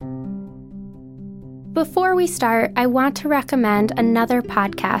Before we start, I want to recommend another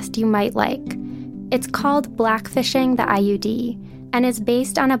podcast you might like. It's called Blackfishing the IUD and is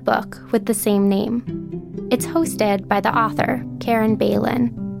based on a book with the same name. It's hosted by the author, Karen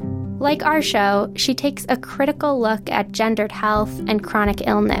Bailyn. Like our show, she takes a critical look at gendered health and chronic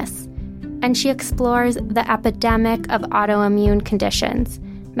illness, and she explores the epidemic of autoimmune conditions,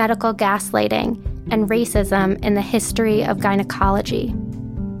 medical gaslighting, and racism in the history of gynecology.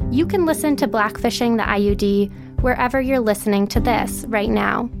 You can listen to Blackfishing the IUD wherever you're listening to this right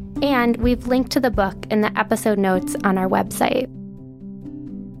now, and we've linked to the book in the episode notes on our website.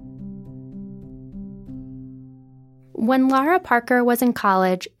 When Lara Parker was in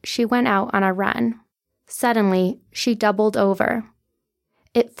college, she went out on a run. Suddenly, she doubled over.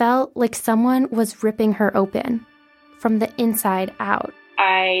 It felt like someone was ripping her open, from the inside out.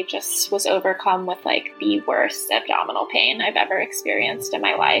 I just was overcome with the worst abdominal pain I've ever experienced in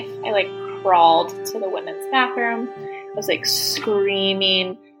my life. I crawled to the women's bathroom. I was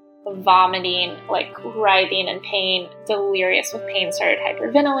screaming, vomiting, writhing in pain, delirious with pain, started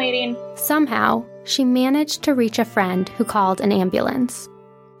hyperventilating. Somehow, she managed to reach a friend who called an ambulance.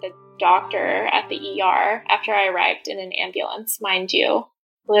 The doctor at the ER, after I arrived in an ambulance, mind you,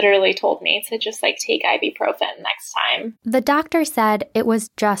 literally told me to just take ibuprofen next time. The doctor said it was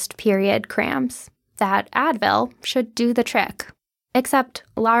just period cramps, that Advil should do the trick. Except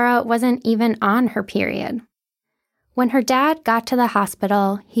Lara wasn't even on her period. When her dad got to the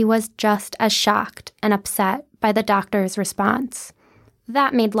hospital, he was just as shocked and upset by the doctor's response.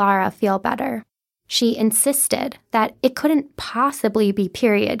 That made Lara feel better. She insisted that it couldn't possibly be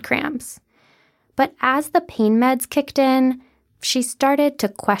period cramps. But as the pain meds kicked in, she started to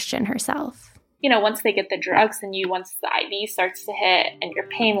question herself. Once they get the drugs and once the IV starts to hit and your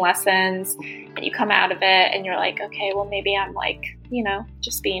pain lessens and you come out of it and you're like, okay, well, maybe I'm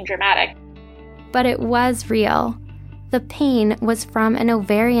just being dramatic. But it was real. The pain was from an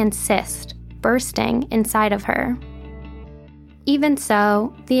ovarian cyst bursting inside of her. Even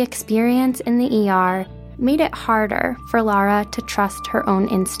so, the experience in the ER made it harder for Lara to trust her own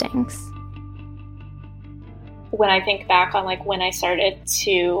instincts. When I think back on when I started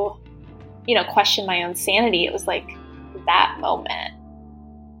to, question my own sanity, it was that moment.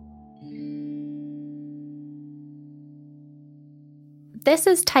 This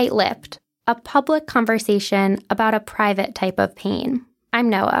is Tight-Lipped, a public conversation about a private type of pain. I'm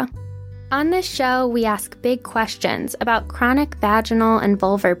Noah. On this show, we ask big questions about chronic vaginal and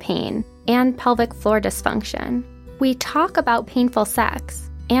vulvar pain and pelvic floor dysfunction. We talk about painful sex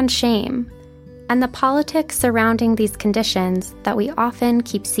and shame and the politics surrounding these conditions that we often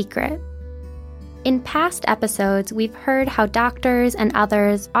keep secret. In past episodes, we've heard how doctors and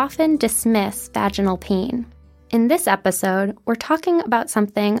others often dismiss vaginal pain. In this episode, we're talking about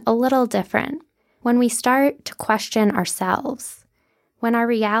something a little different, when we start to question ourselves, when our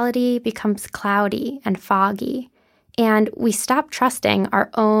reality becomes cloudy and foggy, and we stop trusting our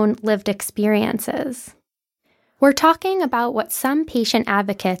own lived experiences. We're talking about what some patient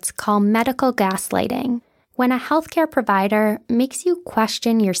advocates call medical gaslighting, when a healthcare provider makes you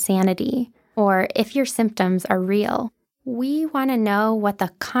question your sanity, or if your symptoms are real. We want to know what the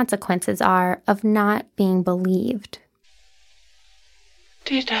consequences are of not being believed.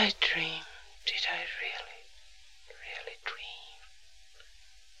 Did I dream? Did I really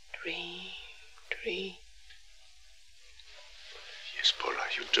dream? Yes, Paula,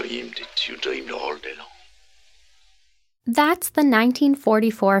 you dreamed it. You dreamed all day long. That's the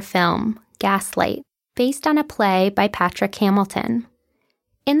 1944 film, Gaslight, based on a play by Patrick Hamilton.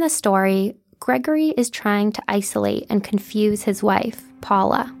 In the story, Gregory is trying to isolate and confuse his wife,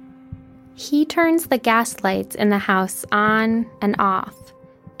 Paula. He turns the gas lights in the house on and off,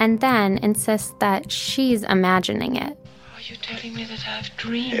 and then insists that she's imagining it. Are you telling me that I've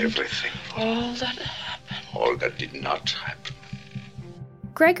dreamed? Everything. All that happened. All that did not happen.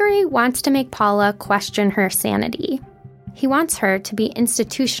 Gregory wants to make Paula question her sanity. He wants her to be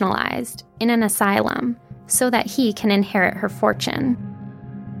institutionalized in an asylum so that he can inherit her fortune.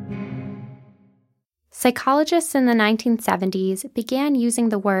 Psychologists in the 1970s began using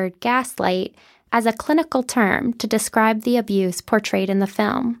the word gaslight as a clinical term to describe the abuse portrayed in the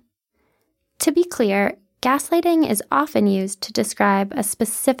film. To be clear, gaslighting is often used to describe a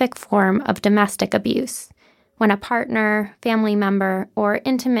specific form of domestic abuse, when a partner, family member, or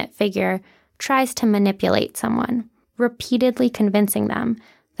intimate figure tries to manipulate someone, repeatedly convincing them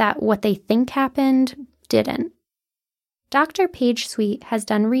that what they think happened didn't. Dr. Paige Sweet has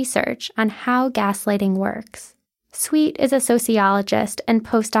done research on how gaslighting works. Sweet is a sociologist and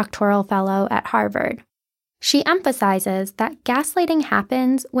postdoctoral fellow at Harvard. She emphasizes that gaslighting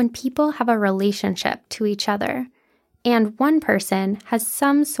happens when people have a relationship to each other, and one person has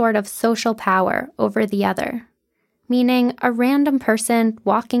some sort of social power over the other, meaning a random person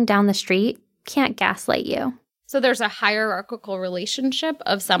walking down the street can't gaslight you. So there's a hierarchical relationship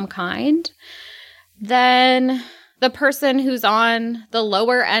of some kind. Then the person who's on the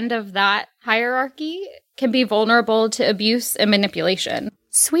lower end of that hierarchy can be vulnerable to abuse and manipulation.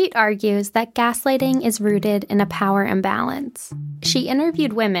 Sweet argues that gaslighting is rooted in a power imbalance. She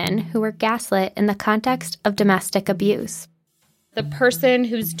interviewed women who were gaslit in the context of domestic abuse. The person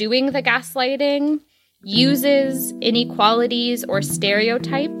who's doing the gaslighting uses inequalities or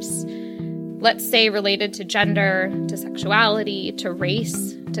stereotypes, let's say related to gender, to sexuality, to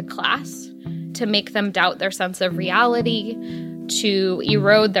race, to class, to make them doubt their sense of reality, to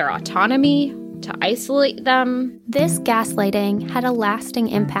erode their autonomy, to isolate them. This gaslighting had a lasting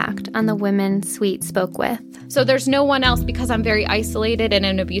impact on the women Sweet spoke with. So there's no one else, because I'm very isolated in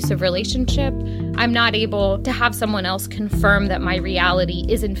an abusive relationship, I'm not able to have someone else confirm that my reality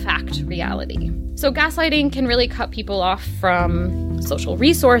is in fact reality. So gaslighting can really cut people off from social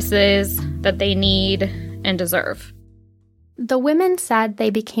resources that they need and deserve. The women said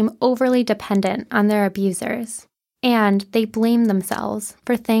they became overly dependent on their abusers, and they blamed themselves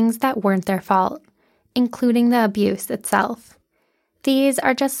for things that weren't their fault, including the abuse itself. These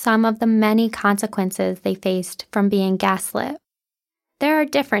are just some of the many consequences they faced from being gaslit. There are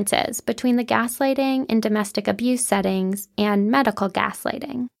differences between the gaslighting in domestic abuse settings and medical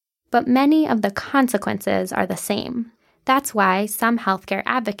gaslighting, but many of the consequences are the same. That's why some healthcare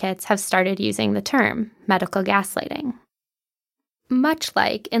advocates have started using the term medical gaslighting. Much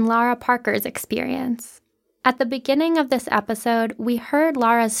like in Lara Parker's experience. At the beginning of this episode, we heard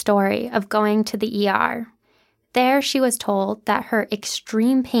Lara's story of going to the ER. There, she was told that her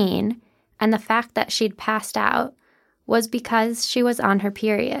extreme pain and the fact that she'd passed out was because she was on her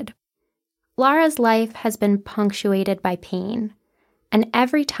period. Lara's life has been punctuated by pain, and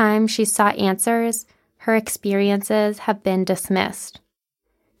every time she sought answers, her experiences have been dismissed.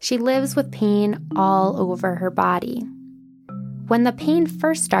 She lives with pain all over her body. When the pain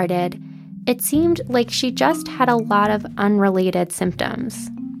first started, it seemed like she just had a lot of unrelated symptoms.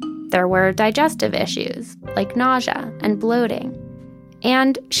 There were digestive issues, like nausea and bloating.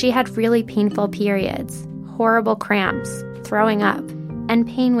 And she had really painful periods, horrible cramps, throwing up, and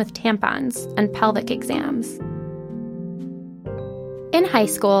pain with tampons and pelvic exams. In high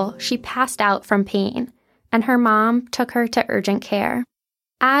school, she passed out from pain, and her mom took her to urgent care.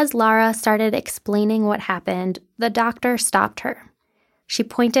 As Lara started explaining what happened, the doctor stopped her. She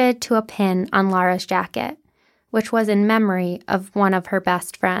pointed to a pin on Lara's jacket, which was in memory of one of her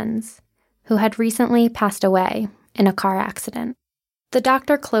best friends, who had recently passed away in a car accident. The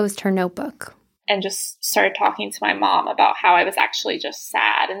doctor closed her notebook. And just started talking to my mom about how I was actually just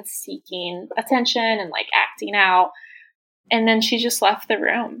sad and seeking attention and acting out. And then she just left the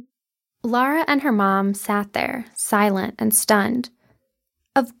room. Lara and her mom sat there, silent and stunned.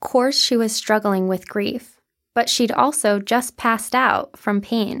 Of course she was struggling with grief, but she'd also just passed out from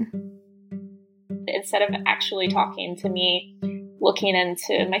pain. Instead of actually talking to me, looking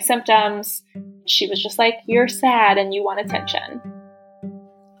into my symptoms, she was just like, "You're sad and you want attention."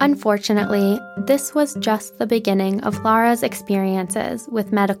 Unfortunately, this was just the beginning of Lara's experiences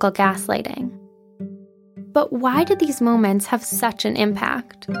with medical gaslighting. But why did these moments have such an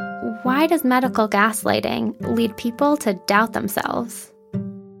impact? Why does medical gaslighting lead people to doubt themselves?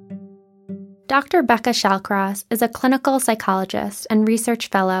 Dr. Becca Shallcross is a clinical psychologist and research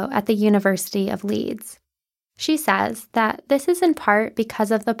fellow at the University of Leeds. She says that this is in part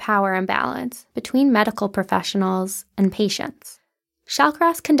because of the power imbalance between medical professionals and patients.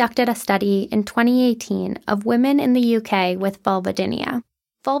 Shallcross conducted a study in 2018 of women in the UK with vulvodynia.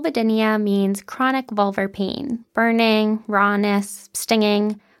 Vulvodynia means chronic vulvar pain, burning, rawness,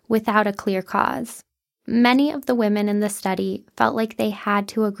 stinging, without a clear cause. Many of the women in the study felt like they had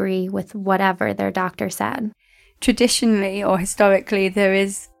to agree with whatever their doctor said. Traditionally or historically, there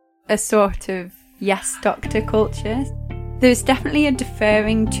is a sort of yes doctor culture. There's definitely a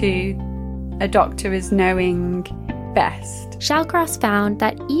deferring to a doctor as knowing best. Shallcross found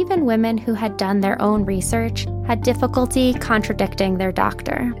that even women who had done their own research had difficulty contradicting their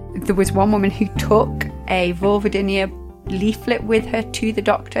doctor. There was one woman who took a vulvodynia leaflet with her to the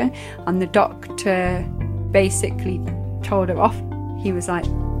doctor, and the doctor basically told her off. He was like,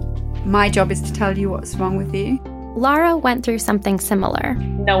 "My job is to tell you what's wrong with you." Lara went through something similar.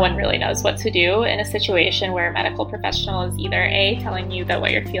 No one really knows what to do in a situation where a medical professional is either A, telling you that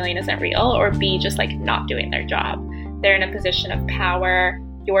what you're feeling isn't real, or B, just not doing their job. They're in a position of power.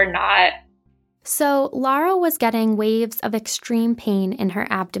 You're not. So Lara was getting waves of extreme pain in her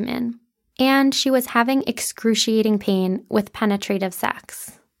abdomen, and she was having excruciating pain with penetrative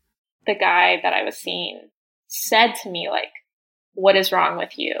sex. The guy that I was seeing said to me, like, what is wrong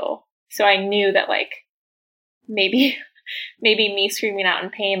with you? So I knew that, like, maybe me screaming out in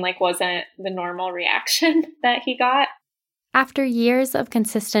pain, like, wasn't the normal reaction that he got. After years of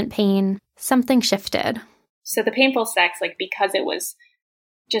consistent pain, something shifted. So the painful sex, like, because it was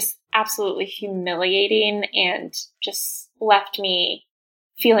just absolutely humiliating and just left me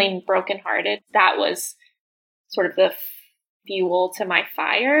feeling brokenhearted, that was sort of the fuel to my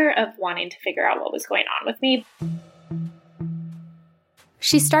fire of wanting to figure out what was going on with me.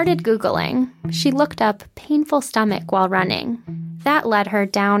 She started Googling. She looked up painful stomach while running. That led her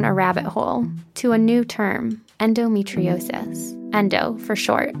down a rabbit hole to a new term, endometriosis, endo for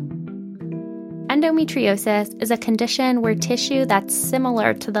short. Endometriosis is a condition where tissue that's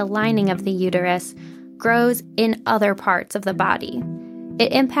similar to the lining of the uterus grows in other parts of the body.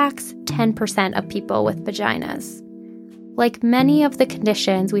 It impacts 10% of people with vaginas. Like many of the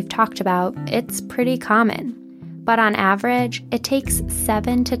conditions we've talked about, it's pretty common. But on average, it takes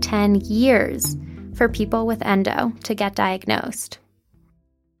 7 to 10 years for people with endo to get diagnosed.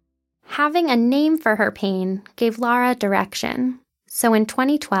 Having a name for her pain gave Lara direction. So in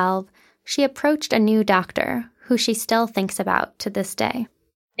 2012, she approached a new doctor who she still thinks about to this day.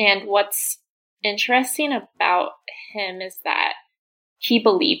 And what's interesting about him is that he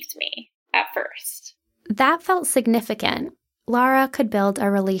believed me at first. That felt significant. Lara could build a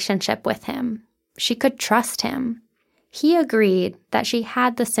relationship with him. She could trust him. He agreed that she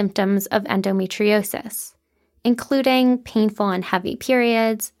had the symptoms of endometriosis, including painful and heavy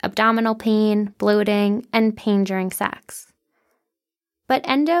periods, abdominal pain, bloating, and pain during sex. But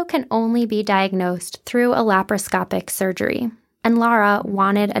endo can only be diagnosed through a laparoscopic surgery, and Lara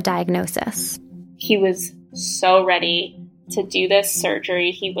wanted a diagnosis. He was so ready to do this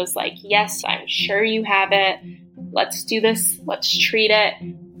surgery. He was like, yes, I'm sure you have it. Let's do this. Let's treat it.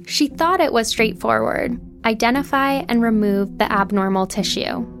 She thought it was straightforward. Identify and remove the abnormal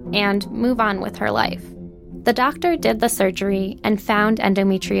tissue and move on with her life. The doctor did the surgery and found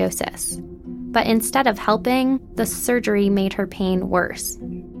endometriosis. But instead of helping, the surgery made her pain worse.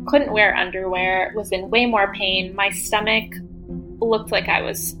 Couldn't wear underwear, was in way more pain. My stomach looked like I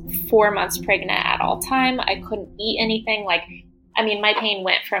was 4 months pregnant at all time. I couldn't eat anything. My pain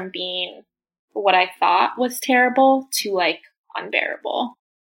went from being what I thought was terrible to unbearable.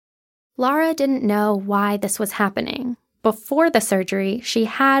 Lara didn't know why this was happening. Before the surgery, she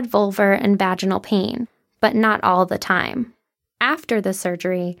had vulvar and vaginal pain, but not all the time. After the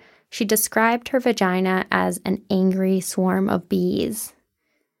surgery, she described her vagina as an angry swarm of bees.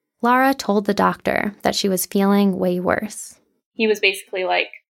 Lara told the doctor that she was feeling way worse. He was basically like,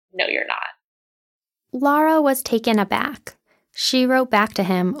 no, you're not. Lara was taken aback. She wrote back to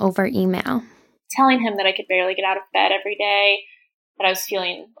him over email, telling him that I could barely get out of bed every day, that I was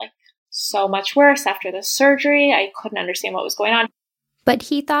feeling so much worse after the surgery. I couldn't understand what was going on. But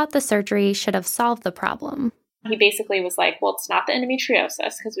he thought the surgery should have solved the problem. He basically was like, well, it's not the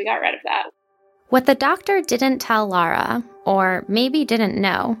endometriosis because we got rid of that. What the doctor didn't tell Lara, or maybe didn't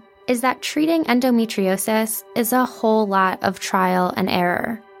know, is that treating endometriosis is a whole lot of trial and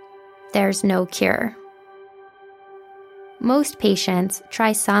error. There's no cure. Most patients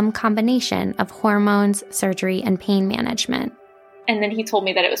try some combination of hormones, surgery, and pain management. And then he told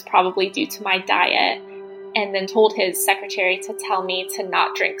me that it was probably due to my diet, and then told his secretary to tell me to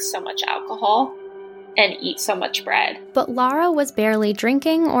not drink so much alcohol and eat so much bread. But Lara was barely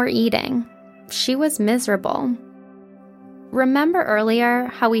drinking or eating. She was miserable. Remember earlier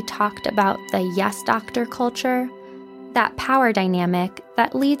how we talked about the yes doctor culture? That power dynamic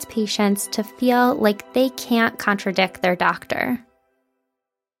that leads patients to feel like they can't contradict their doctor.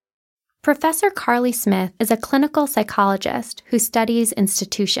 Professor Carly Smith is a clinical psychologist who studies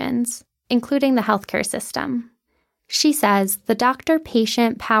institutions, including the healthcare system. She says the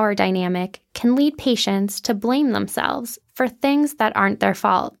doctor-patient power dynamic can lead patients to blame themselves for things that aren't their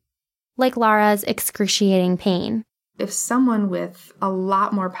fault, like Lara's excruciating pain. If someone with a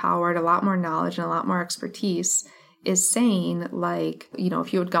lot more power, and a lot more knowledge, and a lot more expertise is saying,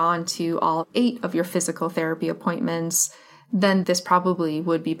 if you had gone to all 8 of your physical therapy appointments, then this probably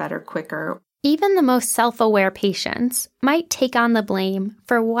would be better quicker. Even the most self-aware patients might take on the blame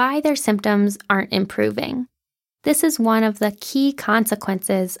for why their symptoms aren't improving. This is one of the key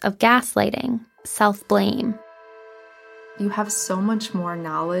consequences of gaslighting, self-blame. You have so much more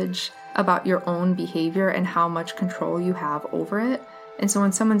knowledge about your own behavior and how much control you have over it. And so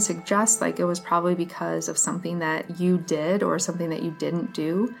when someone suggests it was probably because of something that you did or something that you didn't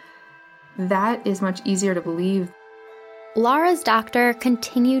do, that is much easier to believe. Laura's doctor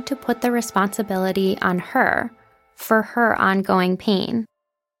continued to put the responsibility on her for her ongoing pain.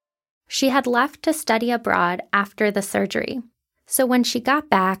 She had left to study abroad after the surgery, so when she got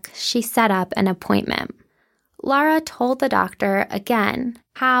back, she set up an appointment. Laura told the doctor again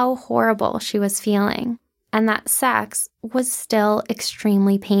how horrible she was feeling and that sex was still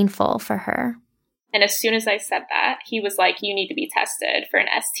extremely painful for her. And as soon as I said that, he was like, you need to be tested for an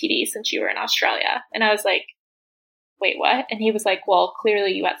STD since you were in Australia. And I was like, wait, what? And he was like, well,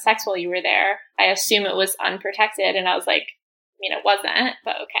 clearly you had sex while you were there. I assume it was unprotected. And I was like, I mean, it wasn't,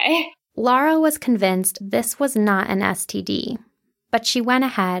 but okay. Laura was convinced this was not an STD, but she went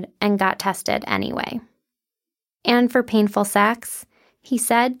ahead and got tested anyway. And for painful sex, he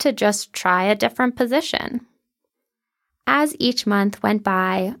said to just try a different position. As each month went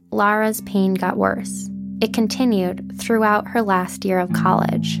by, Laura's pain got worse. It continued throughout her last year of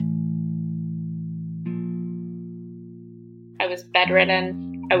college. I was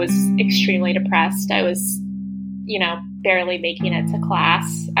bedridden. I was extremely depressed. I was, barely making it to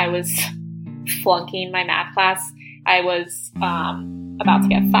class. I was flunking my math class. I was about to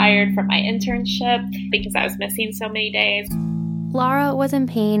get fired from my internship because I was missing so many days. Laura was in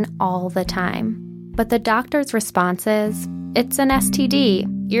pain all the time, but the doctor's response is, it's an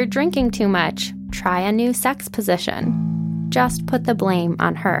STD. You're drinking too much. Try a new sex position. Just put the blame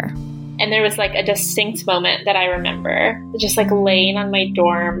on her. And there was like a distinct moment that I remember, just like laying on my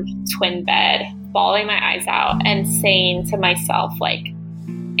dorm twin bed, bawling my eyes out and saying to myself, like,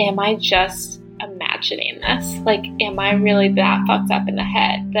 am I just imagining this? Like, am I really that fucked up in the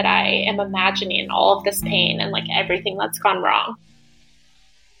head that I am imagining all of this pain and like everything that's gone wrong?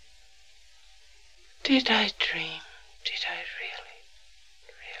 Did I dream? Did I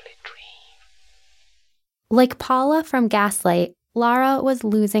really dream? Like Paula from Gaslight, Laura was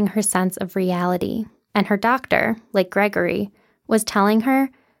losing her sense of reality, and her doctor, like Gregory, was telling her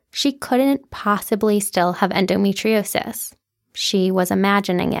she couldn't possibly still have endometriosis. She was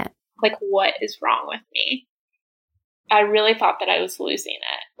imagining it. Like, what is wrong with me? I really thought that I was losing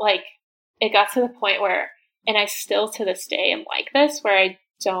it. Like, it got to the point where, and I still to this day am like this, where I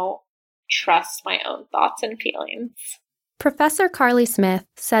don't trust my own thoughts and feelings. Professor Carly Smith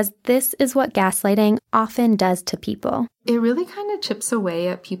says this is what gaslighting often does to people. It really kind of chips away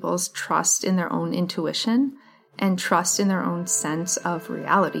at people's trust in their own intuition and trust in their own sense of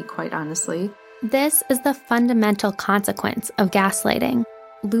reality, quite honestly. This is the fundamental consequence of gaslighting,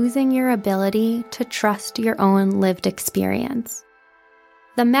 losing your ability to trust your own lived experience.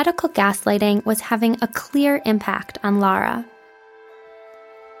 The medical gaslighting was having a clear impact on Laura.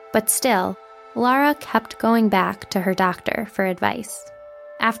 But still, Laura kept going back to her doctor for advice.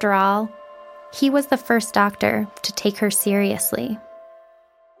 After all, he was the first doctor to take her seriously.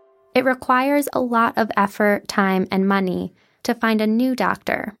 It requires a lot of effort, time, and money to find a new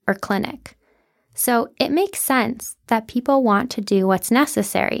doctor or clinic. So it makes sense that people want to do what's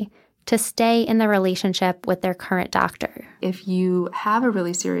necessary to stay in the relationship with their current doctor. If you have a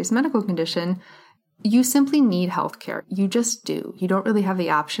really serious medical condition, you simply need healthcare. You just do. You don't really have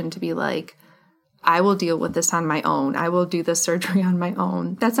the option to be like, I will deal with this on my own. I will do the surgery on my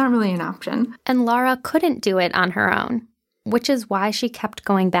own. That's not really an option. And Laura couldn't do it on her own, which is why she kept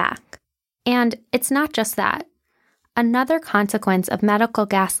going back. And it's not just that. Another consequence of medical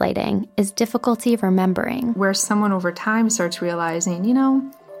gaslighting is difficulty remembering. Where someone over time starts realizing,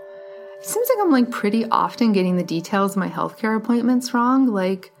 it seems like I'm like pretty often getting the details of my healthcare appointments wrong.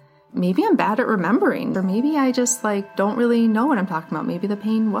 Like, maybe I'm bad at remembering, or maybe I just like don't really know what I'm talking about. Maybe the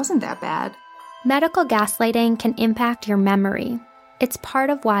pain wasn't that bad. Medical gaslighting can impact your memory. It's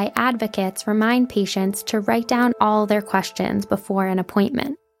part of why advocates remind patients to write down all their questions before an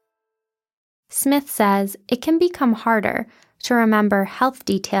appointment. Smith says it can become harder to remember health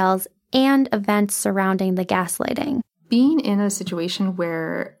details and events surrounding the gaslighting. Being in a situation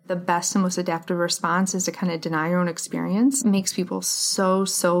where the best and most adaptive response is to kind of deny your own experience makes people so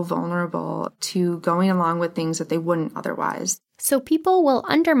vulnerable to going along with things that they wouldn't otherwise. So people will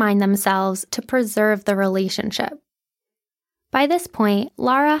undermine themselves to preserve the relationship. By this point,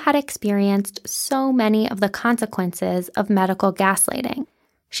 Laura had experienced so many of the consequences of medical gaslighting.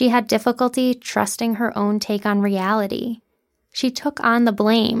 She had difficulty trusting her own take on reality. She took on the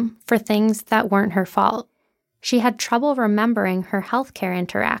blame for things that weren't her fault. She had trouble remembering her healthcare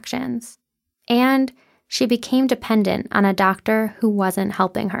interactions. And she became dependent on a doctor who wasn't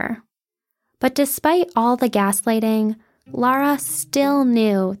helping her. But despite all the gaslighting, Laura still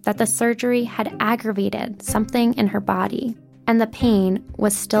knew that the surgery had aggravated something in her body, and the pain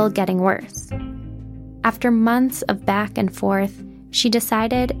was still getting worse. After months of back and forth, she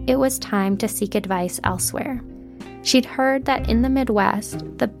decided it was time to seek advice elsewhere. She'd heard that in the Midwest,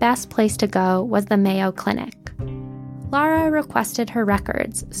 the best place to go was the Mayo Clinic. Lara requested her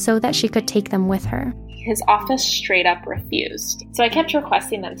records so that she could take them with her. His office straight up refused. So I kept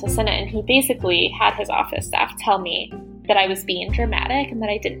requesting them to send it, and he basically had his office staff tell me that I was being dramatic and that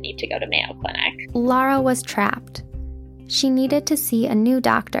I didn't need to go to Mayo Clinic. Lara was trapped. She needed to see a new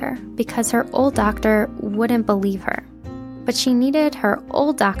doctor because her old doctor wouldn't believe her. But she needed her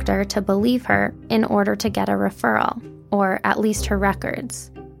old doctor to believe her in order to get a referral, or at least her records.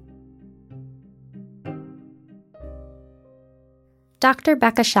 Dr.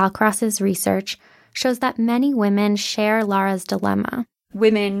 Becca Shallcross's research shows that many women share Lara's dilemma.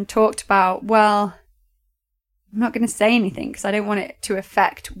 Women talked about, well, I'm not going to say anything because I don't want it to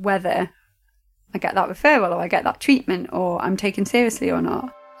affect whether I get that referral or I get that treatment or I'm taken seriously or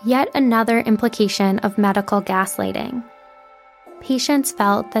not. Yet another implication of medical gaslighting. Patients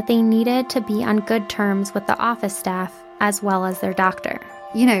felt that they needed to be on good terms with the office staff as well as their doctor.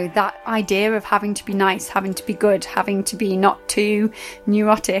 You know, that idea of having to be nice, having to be good, having to be not too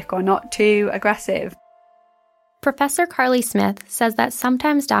neurotic or not too aggressive. Professor Carly Smith says that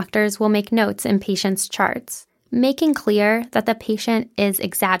sometimes doctors will make notes in patients' charts, making clear that the patient is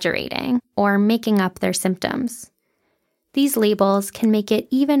exaggerating or making up their symptoms. These labels can make it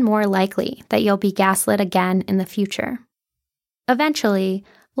even more likely that you'll be gaslit again in the future. Eventually,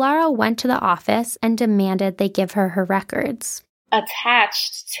 Lara went to the office and demanded they give her her records.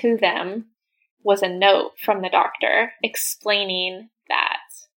 Attached to them was a note from the doctor explaining that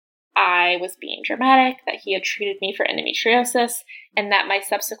I was being dramatic, that he had treated me for endometriosis, and that my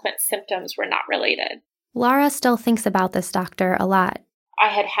subsequent symptoms were not related. Lara still thinks about this doctor a lot. I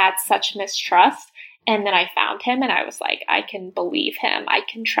had had such mistrust, and then I found him and I was like, I can believe him, I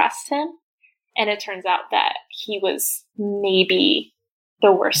can trust him. And it turns out that he was maybe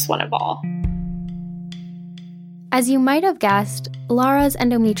the worst one of all. As you might have guessed, Lara's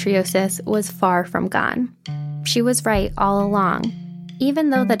endometriosis was far from gone. She was right all along, even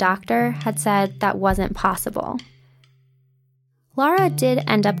though the doctor had said that wasn't possible. Lara did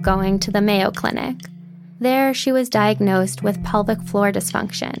end up going to the Mayo Clinic. There, she was diagnosed with pelvic floor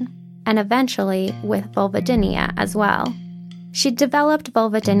dysfunction, and eventually with vulvodynia as well. She developed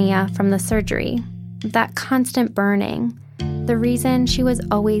vulvodynia from the surgery, that constant burning, the reason she was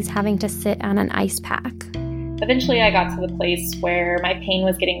always having to sit on an ice pack. Eventually, I got to the place where my pain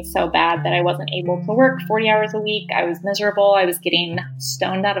was getting so bad that I wasn't able to work 40 hours a week. I was miserable. I was getting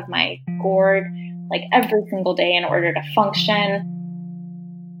stoned out of my gourd like every single day in order to function.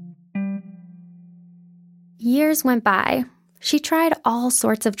 Years went by. She tried all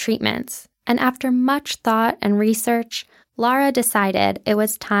sorts of treatments, and after much thought and research, Lara decided it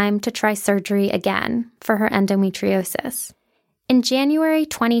was time to try surgery again for her endometriosis. In January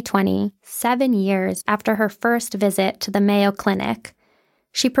 2020, 7 years after her first visit to the Mayo Clinic,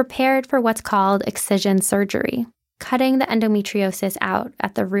 she prepared for what's called excision surgery, cutting the endometriosis out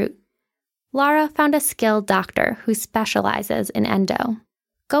at the root. Lara found a skilled doctor who specializes in endo.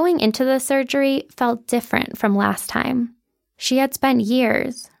 Going into the surgery felt different from last time. She had spent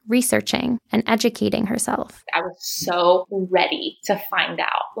years researching and educating herself. I was so ready to find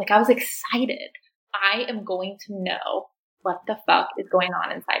out. I was excited. I am going to know what the fuck is going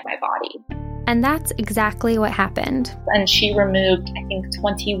on inside my body. And that's exactly what happened. And she removed, I think,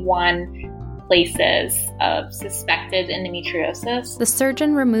 21 places of suspected endometriosis. The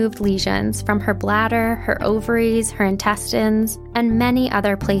surgeon removed lesions from her bladder, her ovaries, her intestines, and many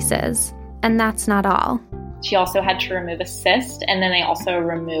other places. And that's not all. She also had to remove a cyst, and then they also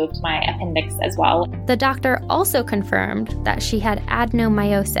removed my appendix as well. The doctor also confirmed that she had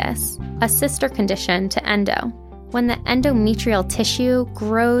adenomyosis, a sister condition to endo, when the endometrial tissue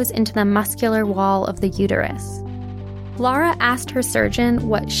grows into the muscular wall of the uterus. Lara asked her surgeon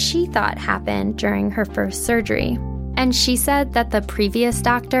what she thought happened during her first surgery, and she said that the previous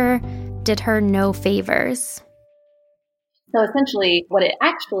doctor did her no favors. So essentially, what it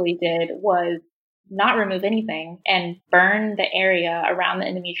actually did was not remove anything and burn the area around the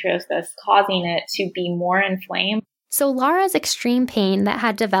endometriosis, causing it to be more inflamed. So Lara's extreme pain that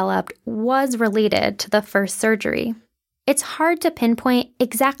had developed was related to the first surgery. It's hard to pinpoint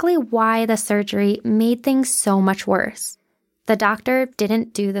exactly why the surgery made things so much worse. The doctor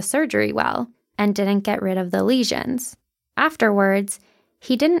didn't do the surgery well and didn't get rid of the lesions. Afterwards,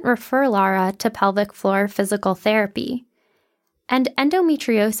 he didn't refer Lara to pelvic floor physical therapy. And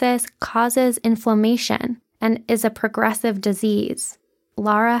endometriosis causes inflammation and is a progressive disease.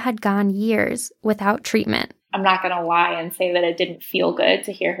 Lara had gone years without treatment. I'm not going to lie and say that it didn't feel good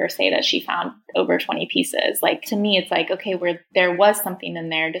to hear her say that she found over 20 pieces. Like, to me, it's like, okay, there was something in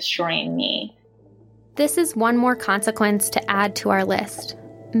there destroying me. This is one more consequence to add to our list.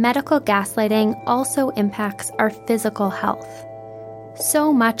 Medical gaslighting also impacts our physical health.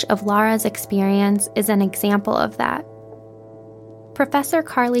 So much of Laura's experience is an example of that. Professor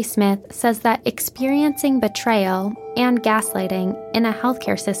Carly Smith says that experiencing betrayal and gaslighting in a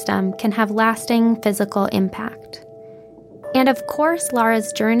healthcare system can have lasting physical impact. And of course,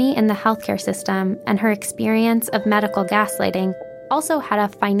 Laura's journey in the healthcare system and her experience of medical gaslighting also had a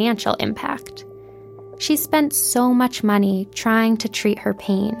financial impact. She spent so much money trying to treat her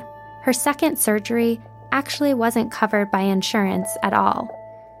pain. Her second surgery actually wasn't covered by insurance at all.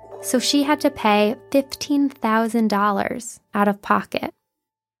 So she had to pay $15,000 out of pocket.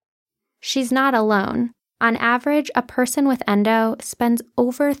 She's not alone. On average, a person with endo spends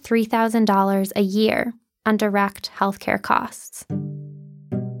over $3,000 a year on direct healthcare costs.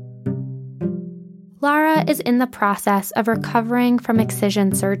 Laura is in the process of recovering from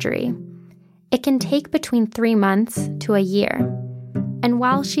excision surgery. It can take between 3 months to a year. And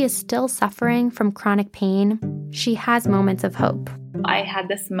while she is still suffering from chronic pain, she has moments of hope. I had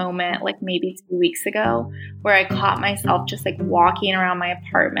this moment like maybe 2 weeks ago where I caught myself just like walking around my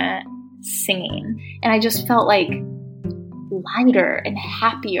apartment singing. And I just felt like lighter and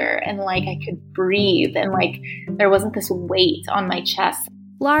happier and like I could breathe and like there wasn't this weight on my chest.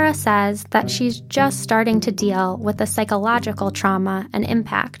 Laura says that she's just starting to deal with the psychological trauma and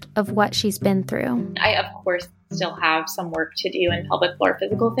impact of what she's been through. I, of course, still have some work to do in pelvic floor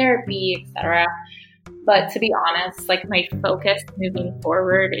physical therapy, etc. But to be honest, like my focus moving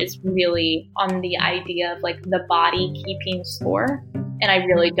forward is really on the idea of like the body keeping score. And I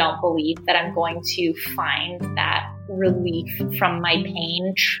really don't believe that I'm going to find that relief from my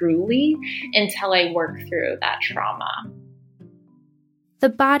pain truly until I work through that trauma. The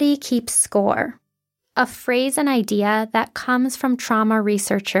body keeps score, a phrase and idea that comes from trauma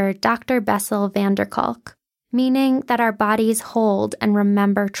researcher Dr. Bessel van der Kolk, meaning that our bodies hold and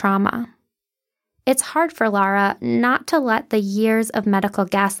remember trauma. It's hard for Laura not to let the years of medical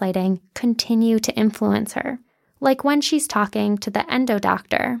gaslighting continue to influence her, like when she's talking to the endo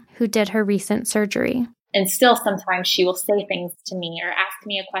doctor who did her recent surgery. And still sometimes she will say things to me or ask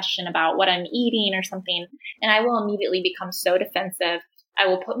me a question about what I'm eating or something, and I will immediately become so defensive. I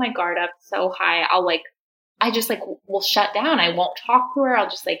will put my guard up so high. I just will shut down. I won't talk to her. I'll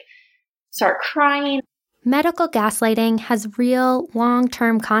just start crying. Medical gaslighting has real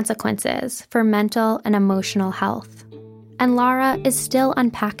long-term consequences for mental and emotional health. And Laura is still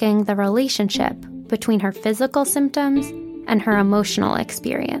unpacking the relationship between her physical symptoms and her emotional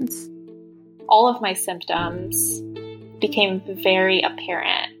experience. All of my symptoms became very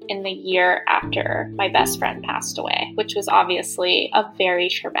apparent in the year after my best friend passed away, which was obviously a very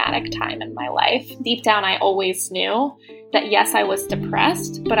traumatic time in my life. Deep down, I always knew that yes, I was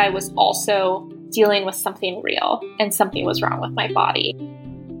depressed, but I was also dealing with something real and something was wrong with my body.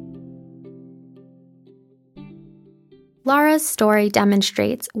 Laura's story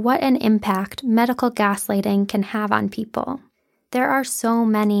demonstrates what an impact medical gaslighting can have on people. There are so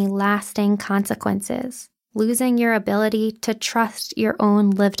many lasting consequences. Losing your ability to trust your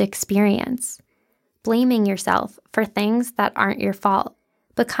own lived experience, blaming yourself for things that aren't your fault,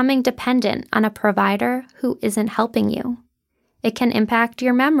 becoming dependent on a provider who isn't helping you. It can impact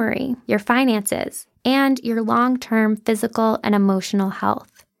your memory, your finances, and your long-term physical and emotional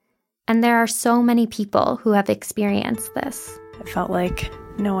health. And there are so many people who have experienced this. It felt like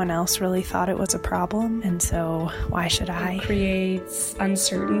no one else really thought it was a problem, and so why should I? It creates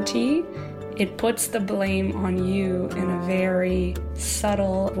uncertainty. It puts the blame on you in a very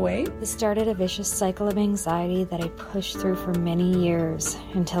subtle way. It started a vicious cycle of anxiety that I pushed through for many years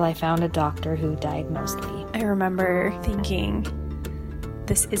until I found a doctor who diagnosed me. I remember thinking,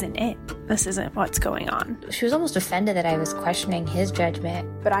 this isn't it. This isn't what's going on. She was almost offended that I was questioning his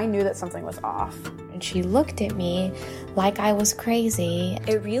judgment. But I knew that something was off. And she looked at me like I was crazy.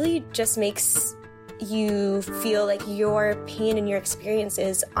 It really just makes you feel like your pain and your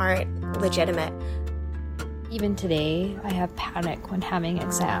experiences aren't legitimate. Even today, I have panic when having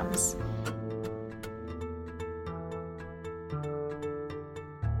exams.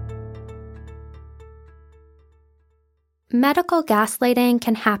 Medical gaslighting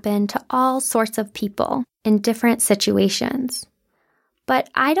can happen to all sorts of people in different situations. But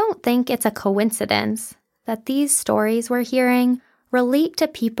I don't think it's a coincidence that these stories we're hearing relate to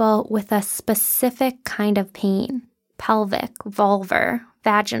people with a specific kind of pain, pelvic, vulvar,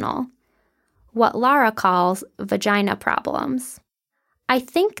 vaginal, what Laura calls vagina problems. I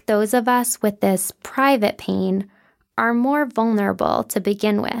think those of us with this private pain are more vulnerable to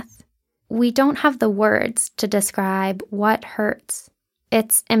begin with. We don't have the words to describe what hurts.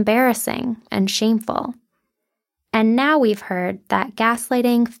 It's embarrassing and shameful. And now we've heard that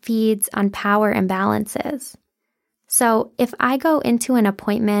gaslighting feeds on power imbalances. So if I go into an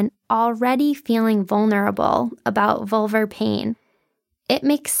appointment already feeling vulnerable about vulvar pain, it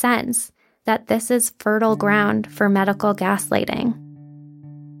makes sense that this is fertile ground for medical gaslighting.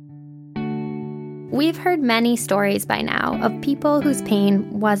 We've heard many stories by now of people whose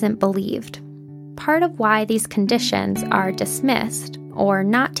pain wasn't believed. Part of why these conditions are dismissed or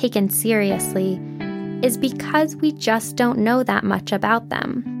not taken seriously is because we just don't know that much about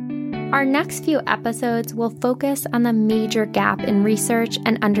them. Our next few episodes will focus on the major gap in research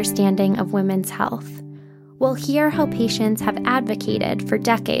and understanding of women's health. We'll hear how patients have advocated for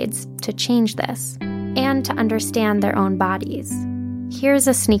decades to change this and to understand their own bodies. Here's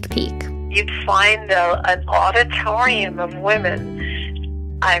a sneak peek. You'd find an auditorium of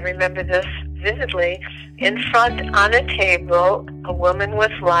women. I remember this vividly. In front on a table, a woman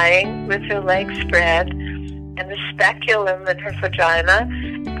was lying with her legs spread and a speculum in her vagina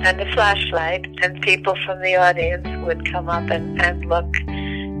and a flashlight, and people from the audience would come up and look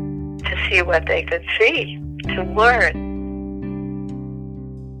to see what they could see, to learn.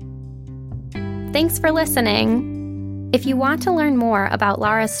 Thanks for listening. If you want to learn more about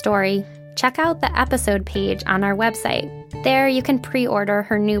Laura's story, check out the episode page on our website. There you can pre-order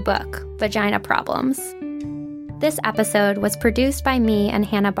her new book, Vagina Problems. This episode was produced by me and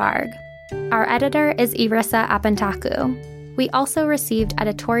Hannah Barg. Our editor is Irissa Apentaku. We also received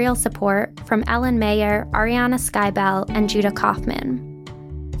editorial support from Ellen Mayer, Ariana Skybell, and Judah Kaufman.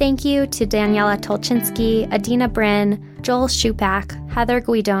 Thank you to Daniela Tolchinsky, Adina Bryn, Joel Shupak, Heather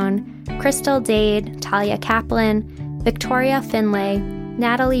Guidon, Crystal Dade, Talia Kaplan, Victoria Finlay,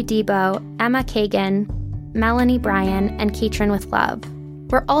 Natalie Debo, Emma Kagan, Melanie Bryan, and Katrin with Love.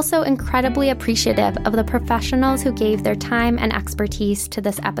 We're also incredibly appreciative of the professionals who gave their time and expertise to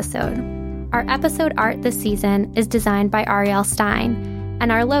this episode. Our episode art this season is designed by Ariel Stein,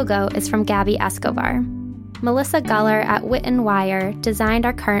 and our logo is from Gabby Escobar. Melissa Guller at Wit and Wire designed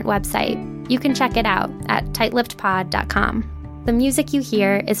our current website. You can check it out at tightlippedpod.com. The music you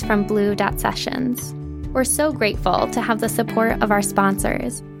hear is from Blue.Sessions. We're so grateful to have the support of our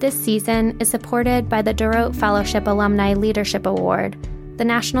sponsors. This season is supported by the Durot Fellowship Alumni Leadership Award, the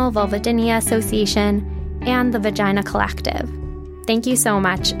National Vulvodynia Association, and the Vagina Collective. Thank you so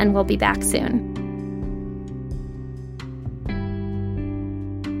much, and we'll be back soon.